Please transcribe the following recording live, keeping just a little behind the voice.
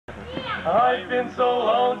I've been so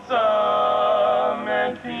lonesome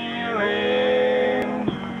and feeling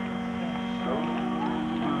blue.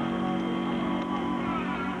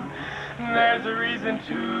 There's a reason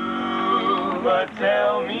to, but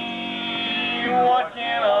tell me, what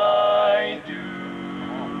can I do?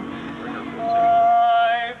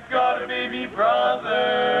 I've got a baby brother,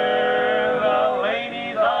 the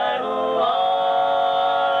ladies idolize,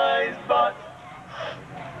 but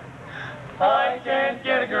I can't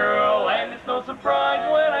get a girl, and it's no surprise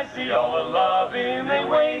when I see all the loving they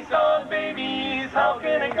waste on babies. How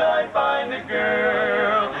can a guy find a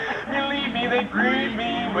girl? Believe me, they greet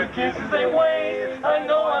me with kisses they waste. I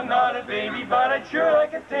know I'm not a baby, but I'd sure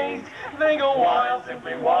like a taste. They go wild,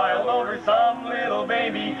 simply wild over some little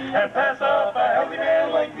baby and pass up a healthy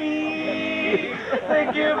man like me. They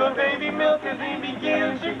give a baby milk as he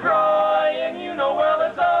begins to cry, and you know well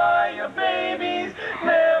as I, a baby's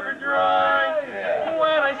never dry.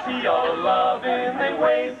 When I see all the loving they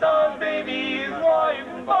waste on babies, why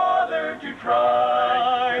even bother to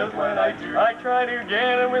try? 'Cause when I do, I try to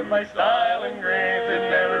get it with my style and grace, it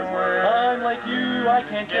never works. I'm like you, I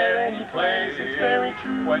can't get any place. It's very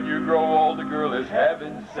true, when you grow old, a girl is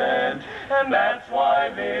heaven sent, and that's why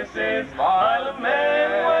this is my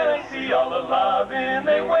lament. When I see all the loving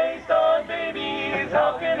they waste on babies,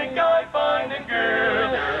 how can a guy find a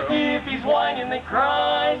girl? If he's whining, they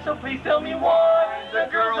cry, so please tell me why. The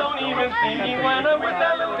girls don't even see me when I'm with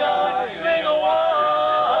that little guy. They go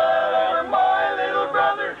wild over my little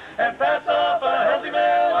brother and pass up a healthy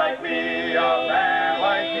man like me. A man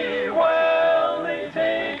like me. Well, they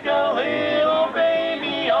take a little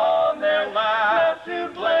baby on their lap to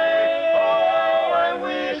play. Oh, I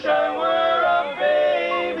wish I were a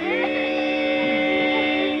baby.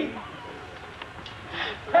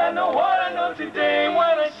 And what I know today, when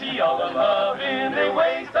I see all the loving they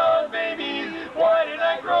waste on babies, why did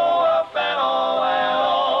I grow up at all, at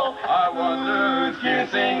all? I wonder who's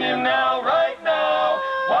kissing him now, right now.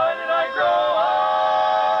 Why did I grow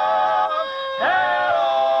up at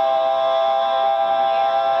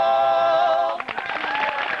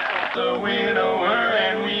all? The widower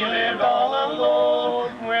and we lived all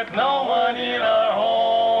alone, with no one in our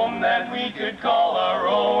home that we could call our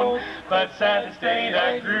own. But sad to state,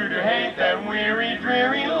 I grew to hate that weary,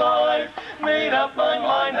 dreary life. Made up my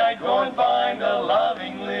mind I'd go and find a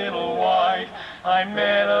loving little wife. I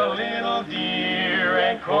met a little dear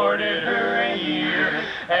and courted her a year,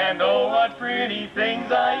 and oh, what pretty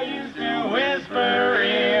things I used to whisper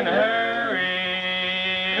in her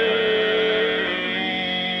ears.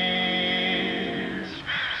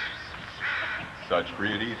 Such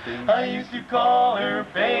pretty things. I used to call her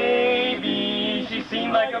baby. She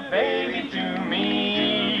seemed like a baby to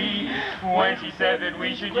me. When she said that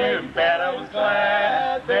we should get in bed, I was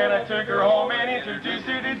glad. Then I took her home and introduced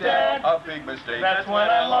her to Dad. A big mistake. That's when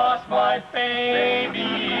I lost my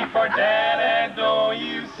baby. For Dad, and don't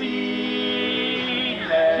you see, she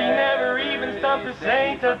never even stopped to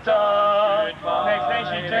say ta-ta. Next day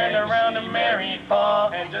she turned around and married Pa.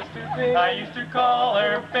 And just to think, I used to call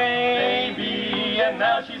her baby, and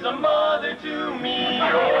now she's a mother to me.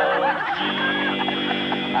 Oh, gee.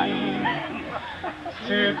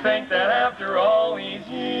 To think that after all these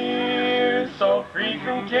years, so free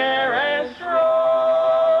from care and strife,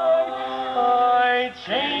 I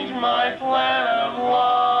changed my plan of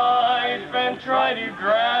life and tried to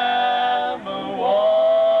grab a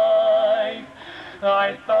wife.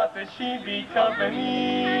 I thought that she'd be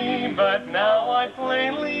company, but now I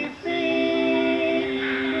plainly see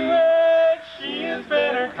that she is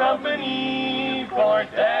better company for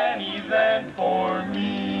Danny than for me.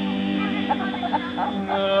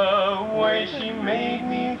 The way she made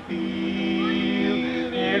me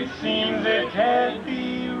feel, it seems it can't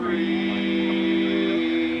be real.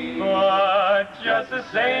 But just the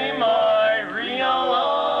same, I realize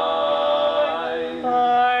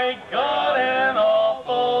I got an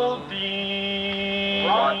awful deal.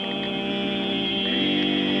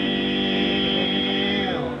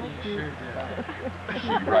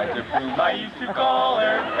 I used to call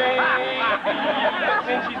her baby, but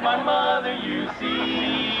since she's my mother, you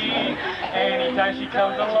see, anytime she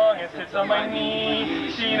comes along and sits on my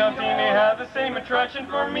knee, she don't seem to have the same attraction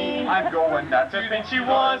for me. I'm going nuts. To think she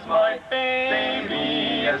was my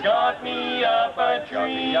baby has got me up a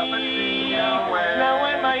tree. Now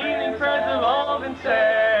when my evening prayers have all been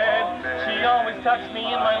said, she always tucks me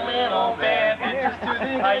in my little bed.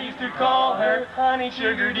 I used to call her honey,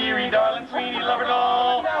 sugar, dearie, darling, sweetie, lover,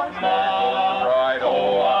 doll, Mom.